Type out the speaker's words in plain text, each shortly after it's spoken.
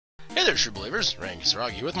Hey there, true believers! Rank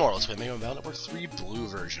Saragi with more. Let's play Megaman Network 3 Blue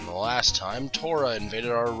version. The last time, Tora invaded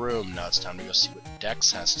our room. Now it's time to go see what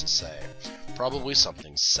Dex has to say. Probably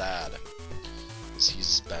something sad, because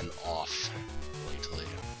he's been off lately.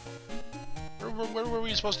 Where were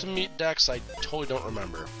we supposed to meet Dex? I totally don't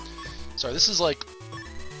remember. Sorry, this is like...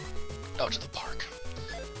 Oh, to the park.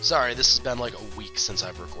 Sorry, this has been like a week since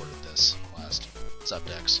I've recorded this last. What's up,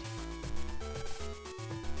 Dex?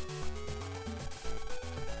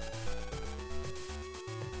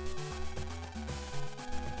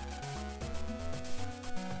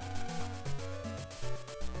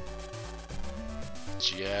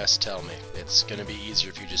 Just tell me. It's gonna be easier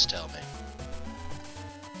if you just tell me.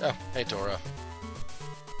 Oh, hey Tora.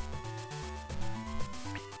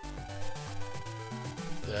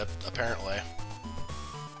 Apparently.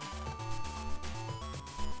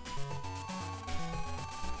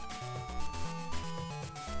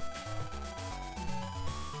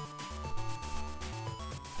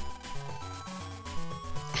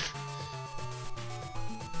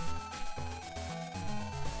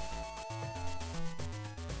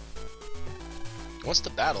 He wants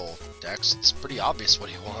to battle, Dex. It's pretty obvious what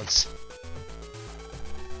he wants.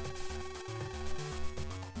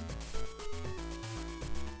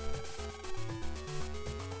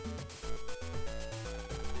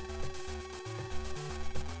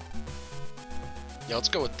 Yeah, let's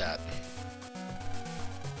go with that.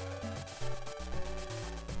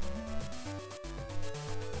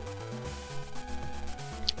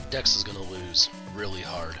 Dex is gonna lose really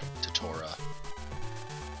hard to Tora.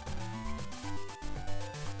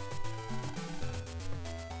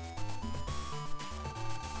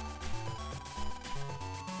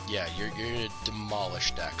 Yeah, you're gonna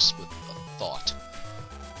demolish Dex with a thought.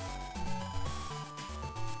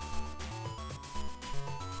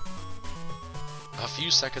 A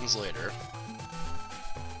few seconds later...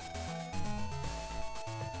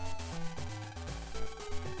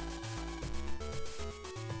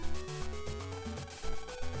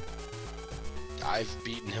 I've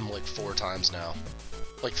beaten him like 4 times now.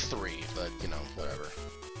 Like 3, but, you know, whatever.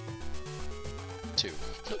 2.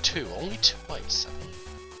 No, 2. Only twice, I mean.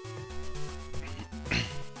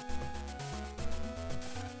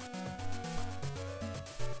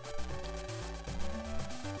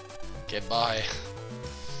 Okay, bye.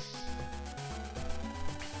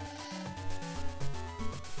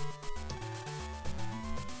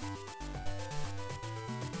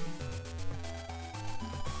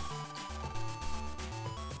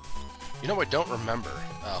 You know, I don't remember.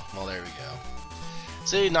 Oh, well, there we go.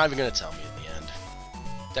 See, not even gonna tell me in the end.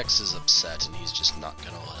 Dex is upset, and he's just not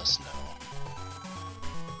gonna let us know.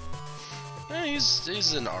 Eh,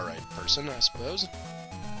 he's an alright person, I suppose.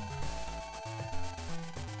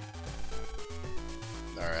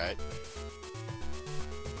 Alright.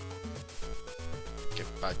 Okay,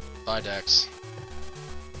 bye, Dex.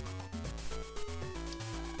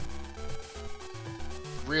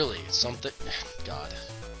 Really, something... God.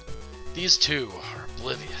 These two are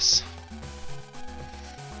oblivious.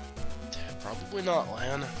 Yeah, probably not,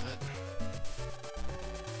 Lan,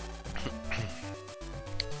 but...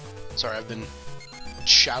 Sorry, I've been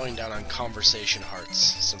chowing down on conversation hearts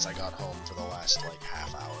since I got home for the last, like,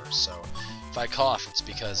 half hour, so... If I cough, it's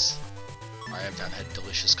because I have had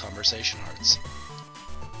delicious conversation hearts.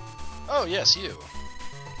 Oh, yes, you.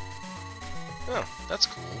 Oh, that's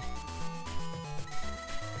cool.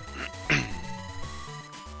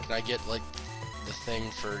 Can I get, like, the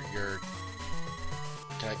thing for your...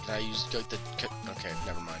 Can I use, like, the... Okay,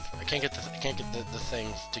 never mind. I can't get the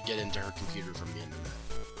thing to get into her computer from the internet.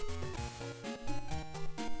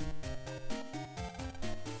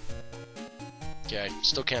 Okay,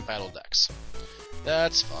 still can't battle Dex.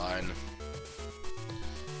 That's fine.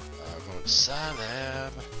 Going to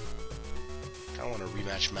Salab. I want to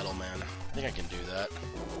rematch Metal Man. I think I can do that.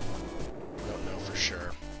 I don't know for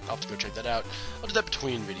sure. I'll have to go check that out. I'll do that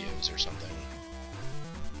between videos or something.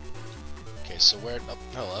 Okay, so where... Oh,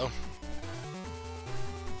 hello.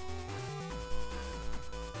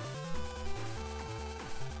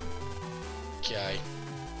 Okay.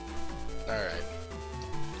 Alright.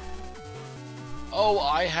 Oh,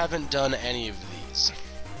 I haven't done any of these.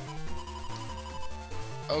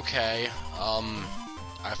 Okay,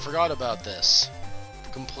 I forgot about this.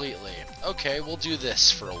 Completely. Okay, we'll do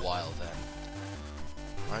this for a while then.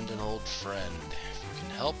 Find an old friend. If you can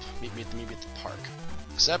help, meet me at the park.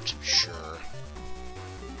 Accept? Sure.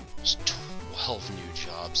 There's 12 new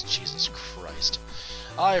jobs, Jesus Christ.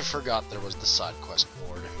 I forgot there was the side quest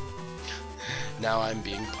board. Now I'm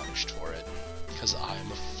being punished for it, because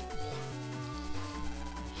I'm a fool.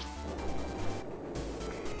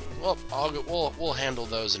 Well, we'll handle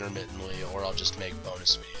those intermittently, or I'll just make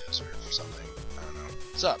bonus videos or something. I don't know.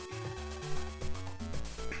 What's up?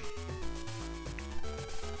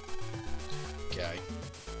 Okay.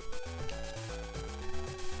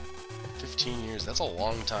 15 years. That's a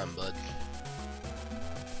long time, bud.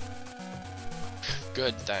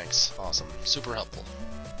 Good. Thanks. Awesome. Super helpful.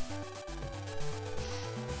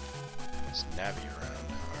 Let's navigate around.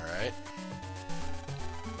 All right.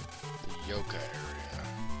 The Yoka area.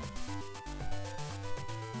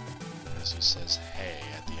 As he says hey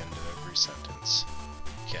at the end of every sentence.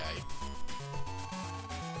 Okay.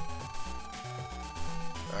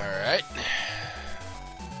 Alright.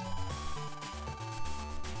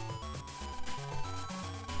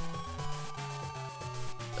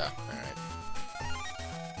 Oh, alright.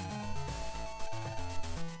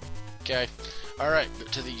 Okay. Alright,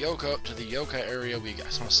 to the Yoka area we got. I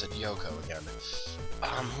almost said Yoko again.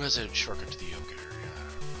 Who has a shortcut to the Yoka area?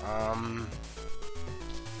 I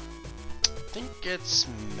think it's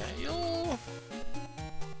Mail?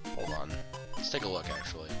 Hold on. Let's take a look,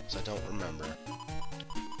 actually, because I don't remember.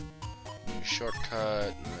 New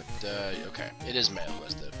shortcut. Okay, it is Mail who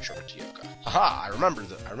has the shortcut to Yoka. Aha! I remembered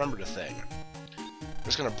the thing. I'm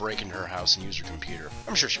just gonna break into her house and use her computer.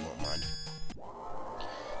 I'm sure she won't mind.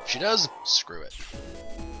 If she does, screw it.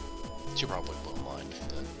 She probably won't mind,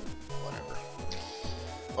 but whatever.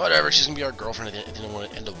 Whatever, she's gonna be our girlfriend at the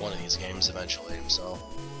end of one of these games eventually, so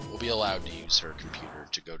we'll be allowed to use her computer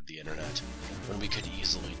to go to the internet when we could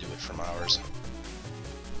easily do it from ours.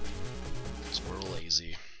 Because we're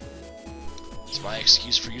lazy. It's my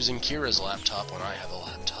excuse for using Kira's laptop when I have a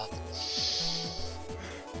laptop.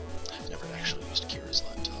 I've never actually used Kira's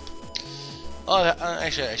laptop. Oh,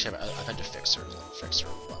 actually, I've had to fix her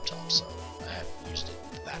laptop, so I haven't used it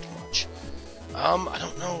that much. I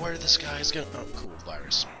don't know where this guy is going. Oh, cool,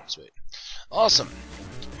 virus. Sweet. Awesome.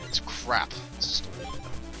 It's crap. It's just a weed.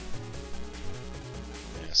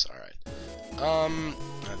 Yes, alright.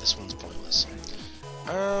 This one's pointless.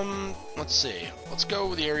 Let's see. Let's go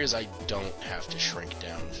with the areas I don't have to shrink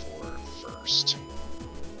down for first.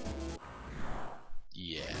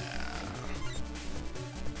 Yeah.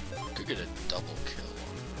 Could get a double kill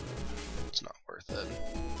on it. It's not worth it.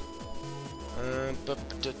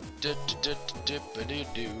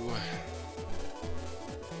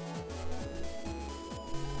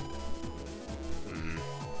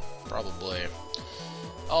 Probably.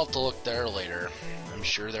 I'll have to look there later. I'm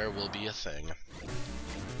sure there will be a thing.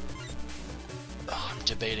 I'm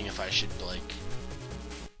debating if I should, like...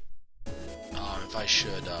 if I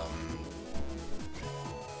should,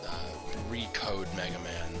 recode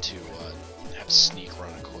Megaman to, have Sneak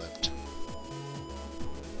Run equipped.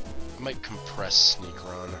 I might compress Sneak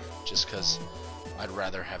Run, just because I'd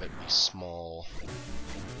rather have it be small.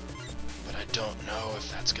 But I don't know if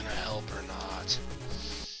that's gonna help or not.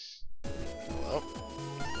 Well,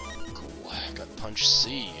 cool. Got Punch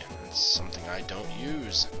C. That's something I don't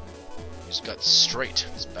use. Use Gut Straight.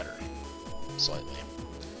 It's better. Slightly.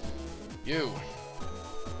 You.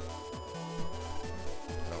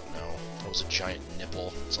 I don't know. That was a giant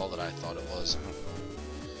nipple. That's all that I thought it was.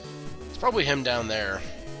 It's probably him down there.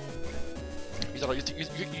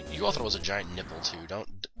 You all thought it was a giant nipple too. Don't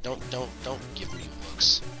give me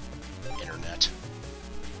looks, internet.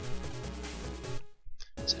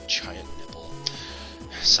 It's a giant nipple.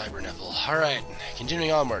 Cyber nipple. Alright,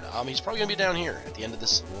 continuing onward. He's probably gonna be down here at the end of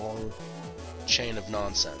this long chain of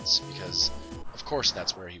nonsense, because of course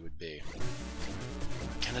that's where he would be.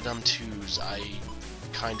 Canadum 2s, I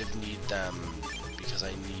kind of need them because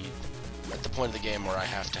I'm at the point of the game where I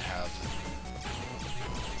have to have...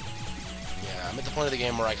 Yeah, I'm at the point of the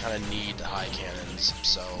game where I kind of need high cannons,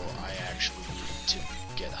 so I actually need to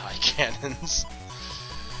get high cannons.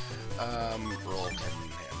 Roll can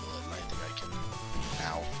handle it, and I think I can...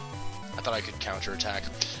 Ow. I thought I could counterattack.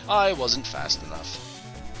 I wasn't fast enough.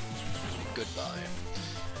 Goodbye.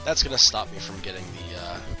 That's gonna stop me from getting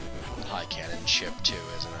the high cannon chip too,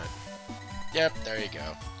 isn't it? Yep, there you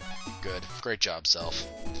go. Good. Great job, Self.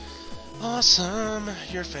 Awesome!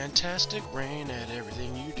 You're fantastic, Rain, at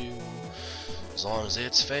everything you do. As long as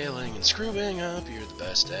it's failing and screwing up, you're the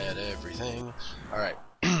best at everything. Alright.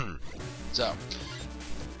 So,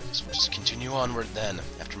 guess we'll just continue onward then,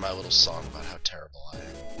 after my little song about how terrible I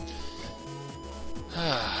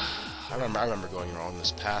am. I remember going along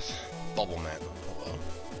this path. Bubble Man. Hello.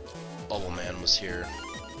 Bubble Man was here.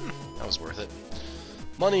 That was worth it.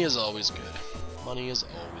 Money is always good. Money is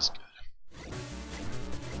always good.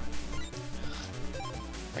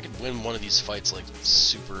 If I could win one of these fights like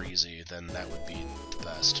super easy, then that would be the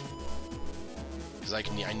best. Because I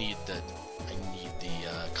need the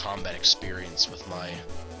combat experience with my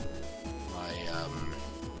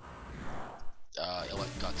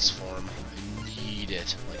this form. I need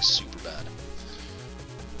it, like, super bad.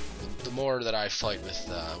 The more that I fight with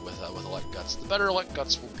elect guts, the better elect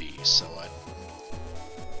guts will be. So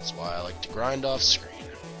that's why I like to grind off screen.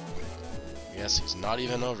 Yes, he's not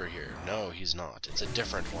even over here. No, he's not. It's a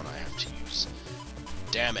different one I have to use.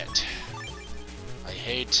 Damn it! I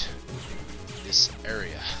hate this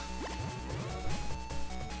area.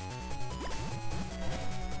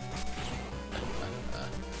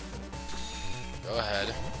 Go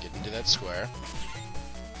ahead, get into that square.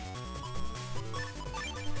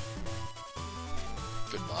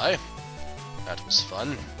 Goodbye. That was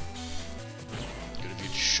fun. Good of you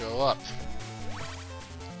to show up.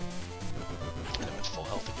 And I'm at full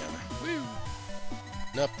health again. Woo!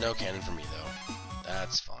 Nope, no cannon for me though.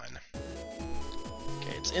 That's fine.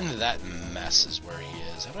 Okay, it's in that mess is where he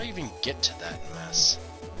is. How do I even get to that mess?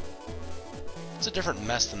 It's a different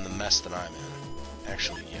mess than the mess that I'm in.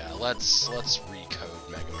 Actually, yeah, let's recode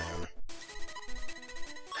Megaman.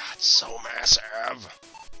 That's so massive!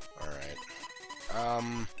 Alright.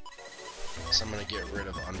 So I'm gonna get rid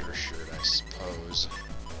of undershirt, I suppose.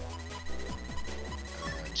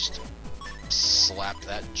 Just slap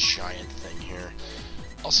that giant thing here.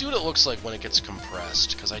 I'll see what it looks like when it gets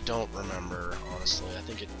compressed, because I don't remember, honestly. I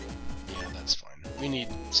think it... yeah, that's fine. We need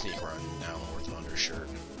sneak run now more than undershirt.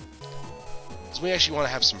 So we actually want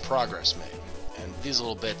to have some progress made. And these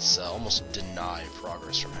little bits almost deny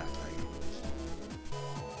progress from happening.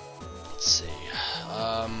 Let's see.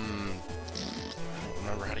 I don't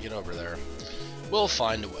remember how to get over there. We'll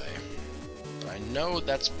find a way. But I know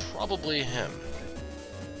that's probably him.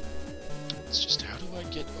 It's just, how do I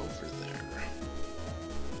get over there?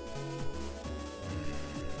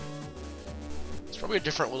 It's probably a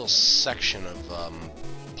different little section of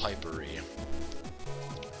pipery.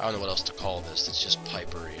 I don't know what else to call this. It's just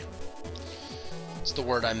pipery. It's the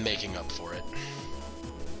word I'm making up for it.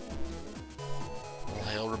 Well,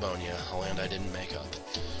 hail Rabonia, a land I didn't make up.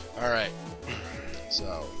 Alright.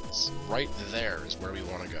 So, it's right there is where we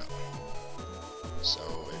want to go. So,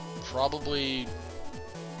 it probably...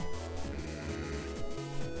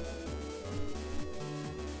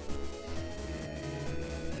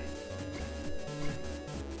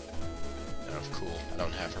 oh, cool. I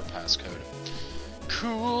don't have her passcode.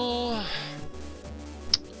 Cool!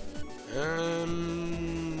 Alright.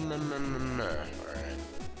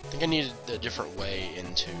 I think I needed a different way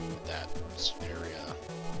into that area,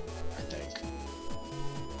 I think.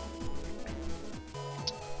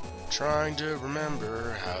 Trying to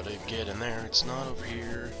remember how to get in there. It's not over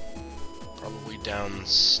here. Probably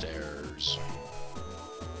downstairs.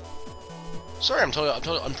 Sorry, I'm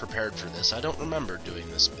totally unprepared for this. I don't remember doing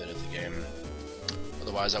this bit of the game.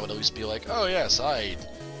 Otherwise, I would at least be like, oh yes, I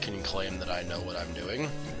can claim that I know what I'm doing.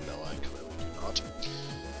 Even though I clearly do not.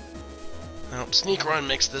 Well, sneak run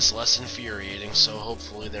makes this less infuriating, so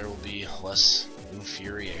hopefully there will be less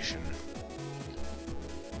infuriation.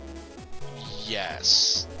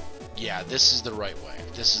 Yes. Yeah, this is the right way.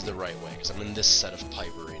 This is the right way, because I'm in this set of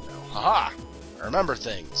pipery now. Haha! I remember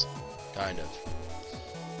things. Kind of.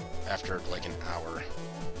 After, like, an hour.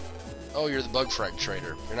 Oh, you're the bug frag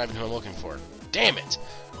trader. You're not even who I'm looking for. Damn it!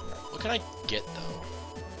 What can I get, though?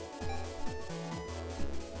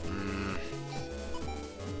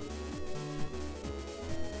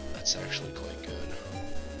 That's actually quite good.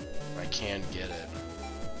 I can get it.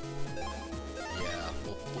 Yeah,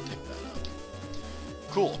 we'll pick that up.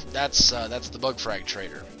 Cool. That's the bug frag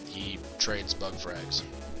trader. He trades bug frags.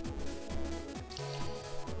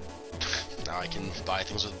 Now I can buy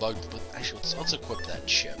things with bug. But actually, let's equip that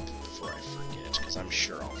chip before I forget, because I'm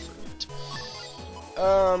sure I'll forget.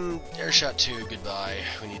 Airshot 2, goodbye.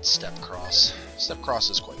 We need step cross. Step cross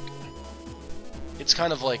is quite good. It's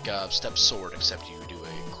kind of like step sword, except you do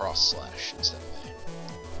a cross slash instead of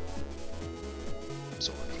a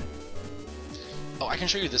sword. Oh, I can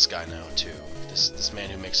show you this guy now too. This man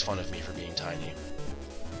who makes fun of me for being tiny.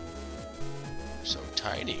 So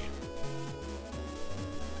tiny.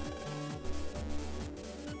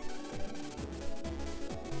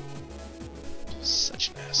 Such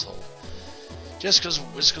an asshole. Just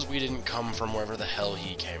because we didn't come from wherever the hell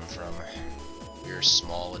he came from. We're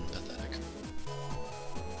small and pathetic.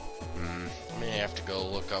 I may have to go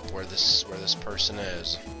look up where this person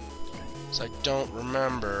is. So I don't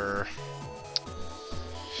remember.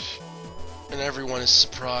 And everyone is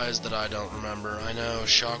surprised that I don't remember. I know,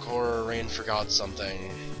 shock horror, Rain forgot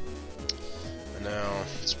something. I know,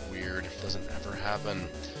 it's weird. It doesn't ever happen.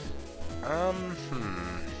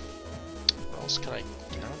 Where else can I...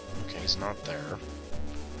 no? Okay, he's not there.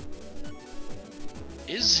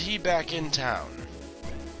 Is he back in town?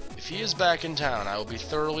 If he is back in town, I will be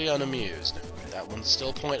thoroughly unamused. that one's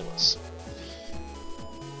still pointless.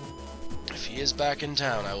 If he is back in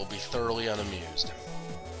town, I will be thoroughly unamused.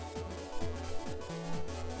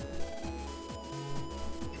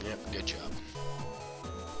 Yep, good job.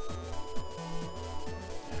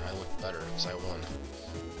 Yeah, I look better because I won.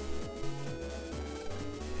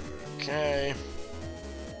 Okay.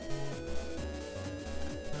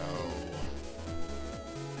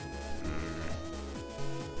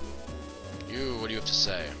 What do you have to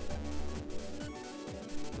say?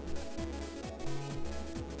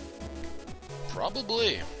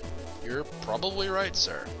 Probably. You're probably right,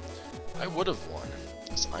 sir. I would have won,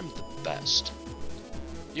 because I'm the best.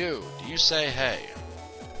 Do you say hey?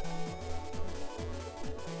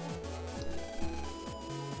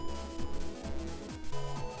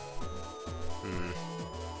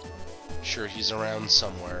 Sure, he's around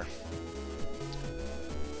somewhere.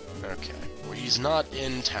 Okay. Well, he's not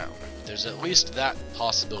in town. There's at least that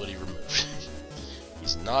possibility removed.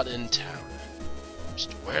 He's not in town.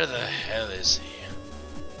 Just where the hell is he?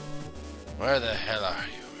 Where the hell are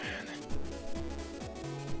you, man?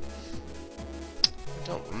 I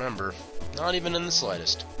don't remember. Not even in the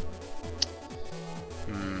slightest.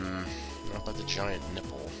 Not about the giant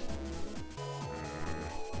nipple.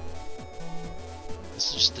 This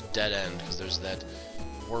is just the dead end, because there's that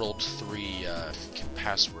World 3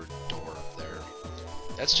 password door up there.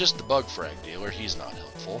 That's just the bug frag dealer, he's not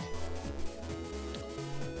helpful.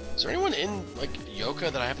 Is there anyone in, like,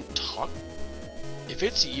 Yoka that I haven't talked? If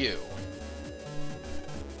it's you...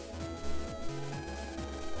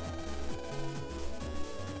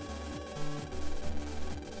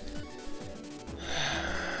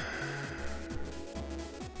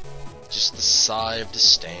 Just the sigh of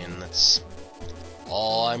disdain, that's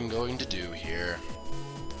all I'm going to do here.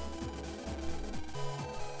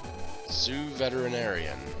 Zoo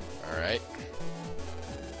veterinarian, alright.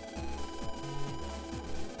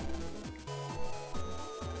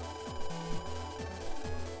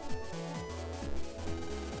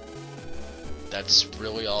 That's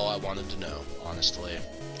really all I wanted to know, honestly.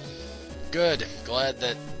 Good, glad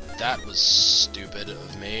that that was stupid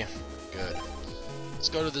of me. Good. Let's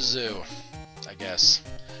go to the zoo, I guess.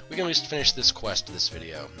 We can at least finish this quest this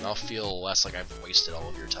video, and I'll feel less like I've wasted all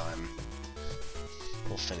of your time.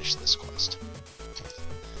 We'll finish this quest.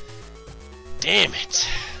 Damn it!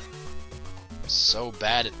 I'm so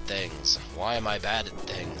bad at things. Why am I bad at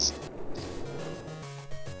things?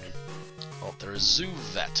 Well, there is zoo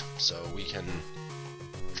vet, so we can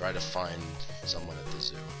try to find someone at the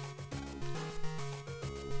zoo.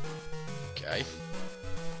 Okay.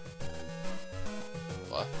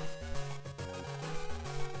 What?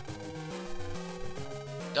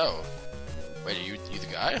 Oh. Wait, are you the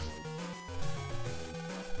guy?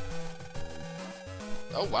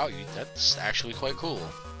 Oh wow, that's actually quite cool.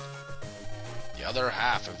 The other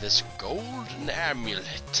half of this golden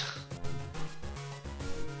amulet.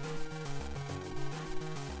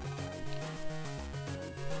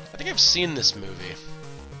 I think I've seen this movie.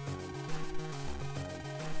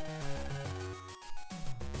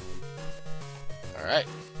 Alright,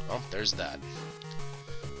 well, there's that.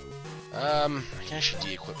 I think I should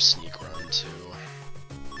de-equip Sneak Run too.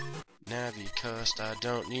 Navi Cust, I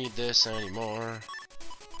don't need this anymore.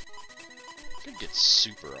 I could get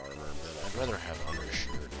super armor, but I'd rather have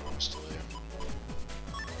undershirt, honestly.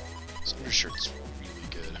 This undershirt's really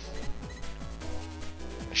good.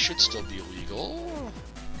 I should still be legal.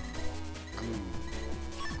 Good.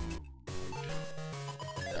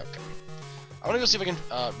 Okay. I want to go see if I can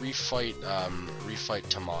refight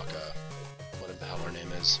Tamaka. Whatever the hell her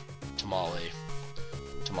name is. Tamale.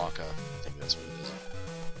 Tamaka. I think that's what it is.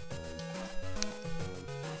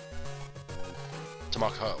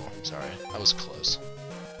 Tamako, sorry. I was close.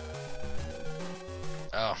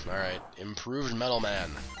 Oh, alright. Improved Metal Man.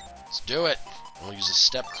 Let's do it! I'll use a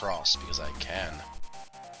step cross because I can.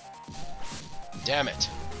 Damn it!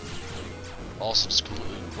 Also just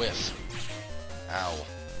completely whiff. Ow.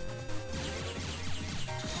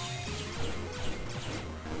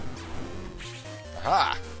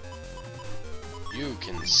 Aha! You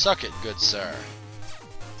can suck it, good sir.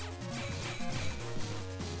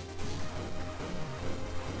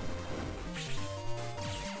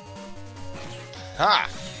 Ha!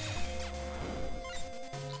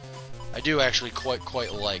 I do actually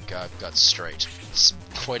quite like Gut Straight. It's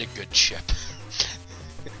quite a good chip.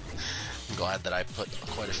 I'm glad that I put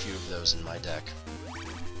quite a few of those in my deck.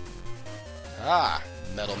 Ah,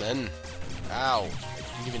 Metalman. Ow. You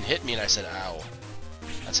didn't even hit me and I said ow.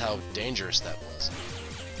 That's how dangerous that was.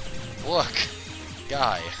 Look!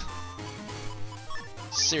 Guy.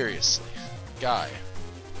 Seriously. Guy.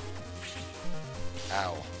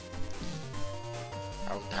 Ow.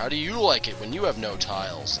 How do you like it when you have no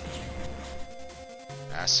tiles?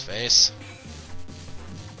 Ass face.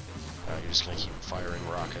 Oh, you're just gonna keep firing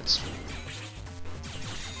rockets.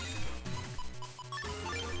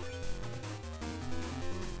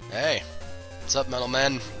 Hey, what's up, Metal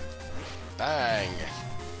Man? Bang!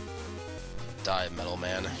 Die, Metal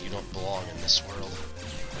Man. You don't belong in this world.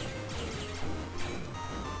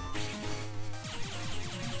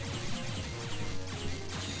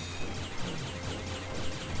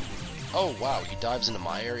 Oh wow, he dives into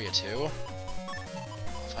my area too?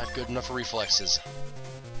 If I have good enough reflexes.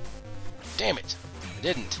 Damn it! I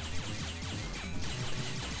didn't.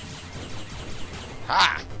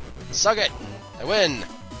 Ha! Suck it! I win!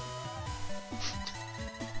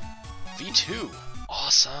 V2!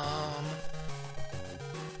 Awesome!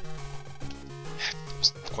 It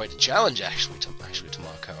was quite a challenge, actually,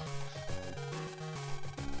 Tamako.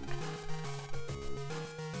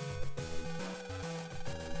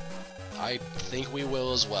 I think we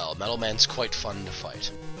will as well. Metal Man's quite fun to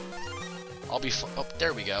fight. I'll be oh,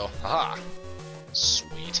 there we go. Haha!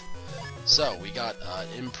 Sweet. So, we got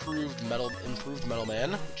improved Metal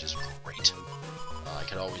Man, which is great. I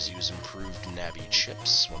could always use improved Nabby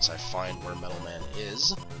chips once I find where Metal Man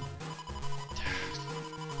is.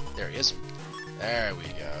 There he is. There we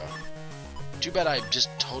go. Too bad I just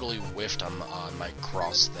totally whiffed on my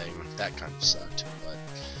cross thing. That kind of sucked, but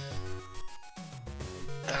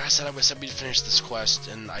I said we'd finish this quest,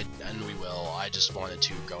 and we will. I just wanted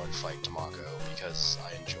to go and fight Tamako because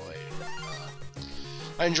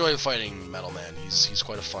I enjoy fighting Metal Man. He's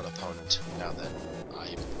quite a fun opponent now that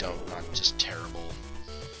I'm not just terrible.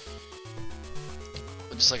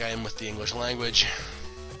 But just like I am with the English language.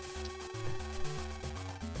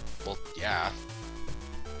 Well, yeah.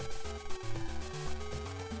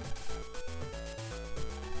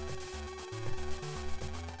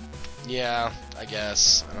 Yeah, I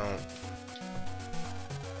guess. I don't...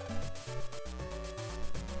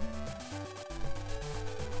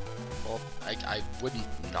 Well, I wouldn't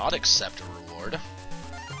not accept a reward.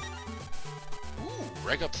 Ooh,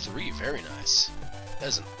 Reg Up 3, very nice. That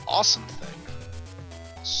is an awesome thing.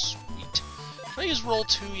 Sweet. Can I use Roll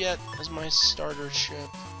 2 yet as my starter ship?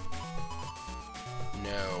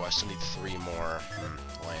 No, I still need 3 more.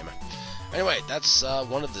 Lame. Anyway, that's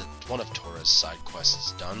one of Tora's side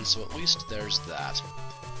quests done, so at least there's that.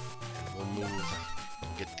 And we'll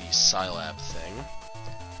get the Scilab thing.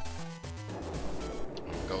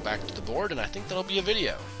 We'll go back to the board, and I think that'll be a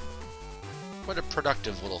video. Quite a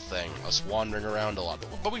productive little thing, us wandering around a lot.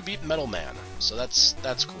 But we beat Metal Man, so that's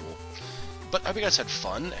cool. But I hope you guys had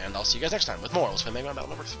fun, and I'll see you guys next time with more Let's Play Megaman Battle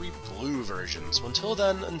number 3 Blue version. So until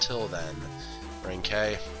then, Rain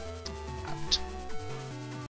K.